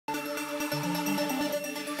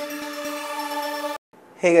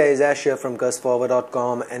Hey guys, Ash here from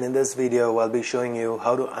cursforward.com, and in this video I'll be showing you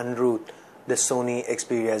how to unroot the Sony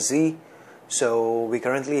Xperia Z. So we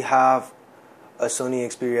currently have a Sony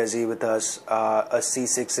Xperia Z with us, a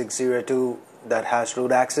C6602 that has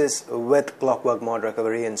root access with clockwork mod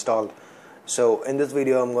recovery installed. So in this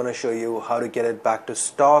video I'm going to show you how to get it back to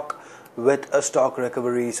stock with a stock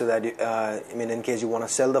recovery, so that in case you want to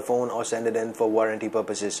sell the phone or send it in for warranty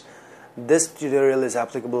purposes. This tutorial is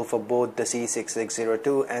applicable for both the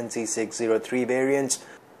C6602 and C6603 variants.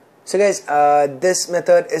 So guys, this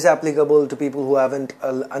method is applicable to people who haven't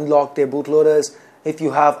unlocked their bootloaders. If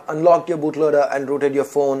you have unlocked your bootloader and rooted your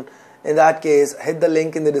phone, in that case hit the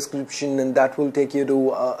link in the description, and that will take you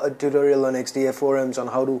to a tutorial on XDA forums on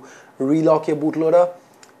how to relock your bootloader.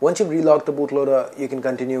 Once you've relocked the bootloader, you can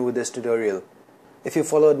continue with this tutorial. If you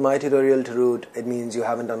followed my tutorial to root, it means you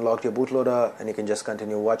haven't unlocked your bootloader and you can just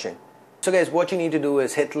continue watching. So guys, what you need to do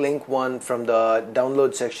is hit link 1 from the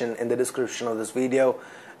download section in the description of this video,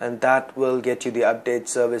 and that will get you the update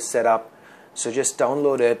service set up. So just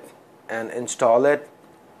download it and install it.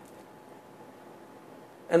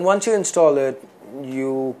 And once you install it,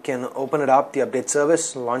 you can open it up, the update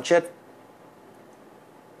service, launch it.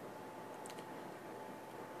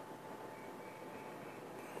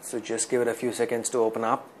 So just give it a few seconds to open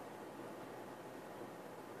up.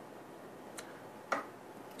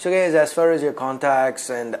 So guys, as far as your contacts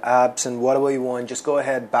and apps and whatever you want, just go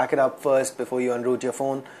ahead, back it up first before you unroot your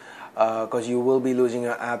phone, because you will be losing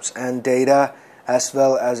your apps and data, as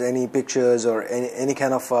well as any pictures or any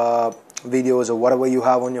kind of videos or whatever you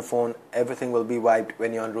have on your phone. Everything will be wiped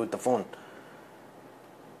when you unroot the phone.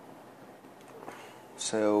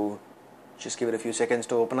 So just give it a few seconds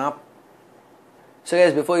to open up. So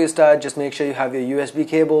guys, before you start, just make sure you have your USB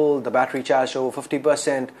cable, the battery charged over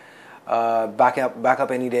 50%, back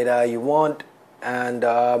up any data you want, and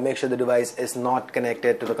make sure the device is not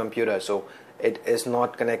connected to the computer. So it is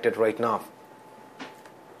not connected right now.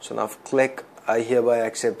 So now click I hereby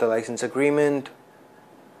accept the license agreement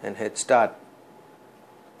and hit start.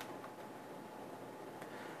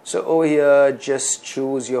 So over here, just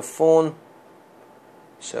choose your phone.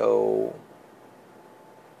 So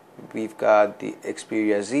we've got the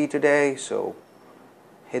Xperia Z today, so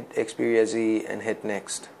hit Xperia Z and hit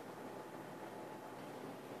next.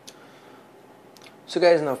 So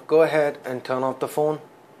guys, now go ahead and turn off the phone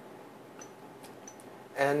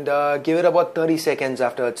and give it about 30 seconds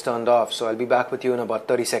after it's turned off. So I'll be back with you in about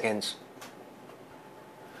 30 seconds.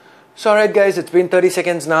 So alright guys, it's been 30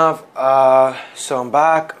 seconds now. So I'm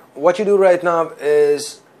back. What you do right now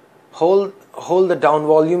is hold the down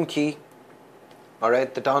volume key.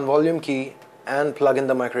 Alright, the down volume key, and plug in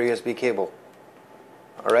the micro USB cable.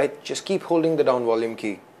 Alright, just keep holding the down volume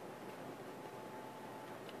key.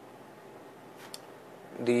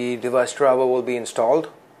 The device driver will be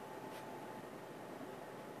installed.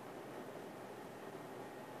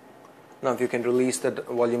 Now if you can release the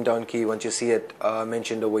volume down key once you see it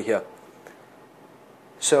mentioned over here.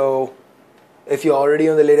 So if you're already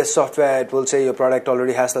on the latest software, it will say your product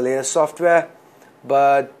already has the latest software,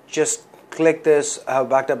 but just click this. I have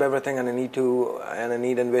backed up everything, and I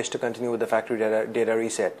need and wish to continue with the factory data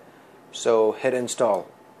reset. So hit install.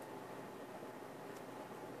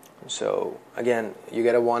 So again, you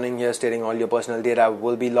get a warning here stating all your personal data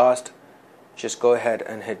will be lost. Just go ahead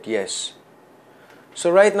and hit yes.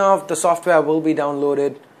 So right now the software will be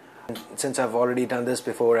downloaded. Since I've already done this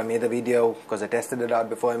before, I made the video because I tested it out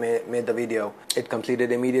before I made the video. It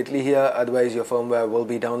completed immediately here, otherwise your firmware will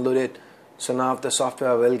be downloaded. So now the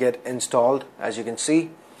software will get installed, as you can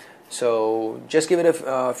see. So just give it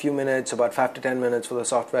a few minutes, about 5 to 10 minutes for the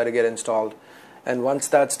software to get installed. And once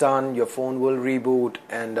that's done, your phone will reboot,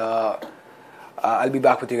 and I'll be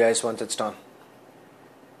back with you guys once it's done.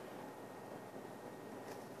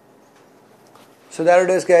 So there it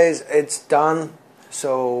is guys, it's done.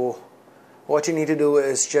 So what you need to do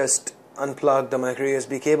is just unplug the micro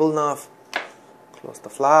USB cable now, close the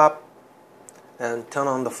flap, and turn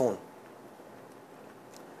on the phone.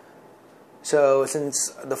 So since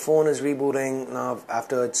the phone is rebooting now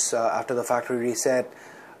after the factory reset,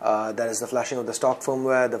 that is the flashing of the stock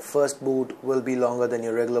firmware, the first boot will be longer than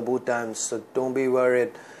your regular boot times, so don't be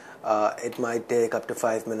worried. It might take up to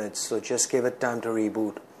 5 minutes, so just give it time to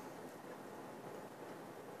reboot.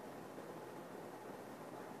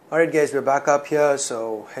 Alright guys, we're back up here,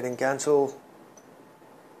 so hitting cancel,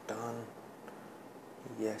 done,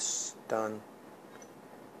 yes, done,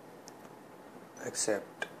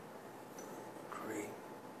 accept, agree.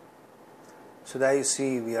 So there you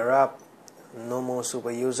see, we are up. No more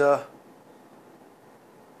super user,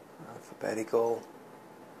 alphabetical,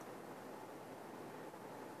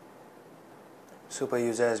 super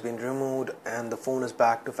user has been removed and the phone is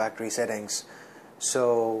back to factory settings.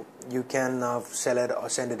 So you can now sell it or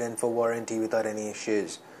send it in for warranty without any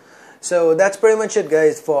issues. So that's pretty much it,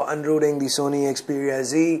 guys, for unrooting the Sony Xperia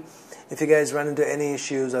Z. If you guys run into any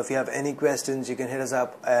issues or if you have any questions, you can hit us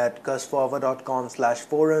up at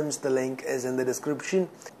cursforward.com/forums. The link is in the description.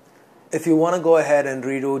 If you want to go ahead and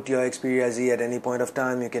reroute your Xperia Z at any point of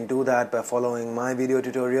time, you can do that by following my video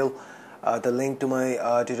tutorial. The link to my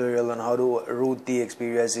tutorial on how to root the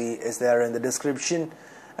Xperia Z is there in the description.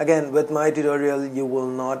 Again, with my tutorial, you will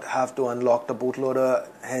not have to unlock the bootloader,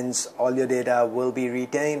 hence all your data will be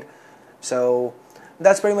retained. So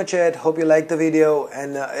that's pretty much it. Hope you liked the video,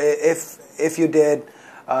 and if you did,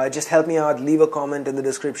 just help me out. Leave a comment in the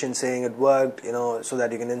description saying it worked, so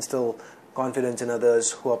that you can instill confidence in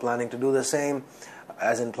others who are planning to do the same,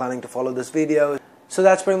 as in planning to follow this video. So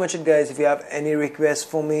that's pretty much it, guys. If you have any requests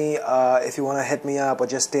for me, if you want to hit me up or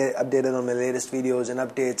just stay updated on my latest videos and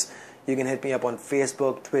updates, you can hit me up on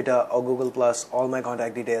Facebook, Twitter or Google+. All my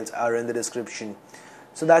contact details are in the description.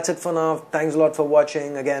 So that's it for now. Thanks a lot for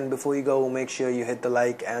watching. Again, before you go, make sure you hit the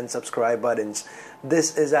like and subscribe buttons.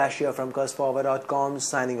 This is Ashia from cursforward.com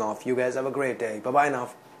signing off. You guys have a great day. Bye bye now.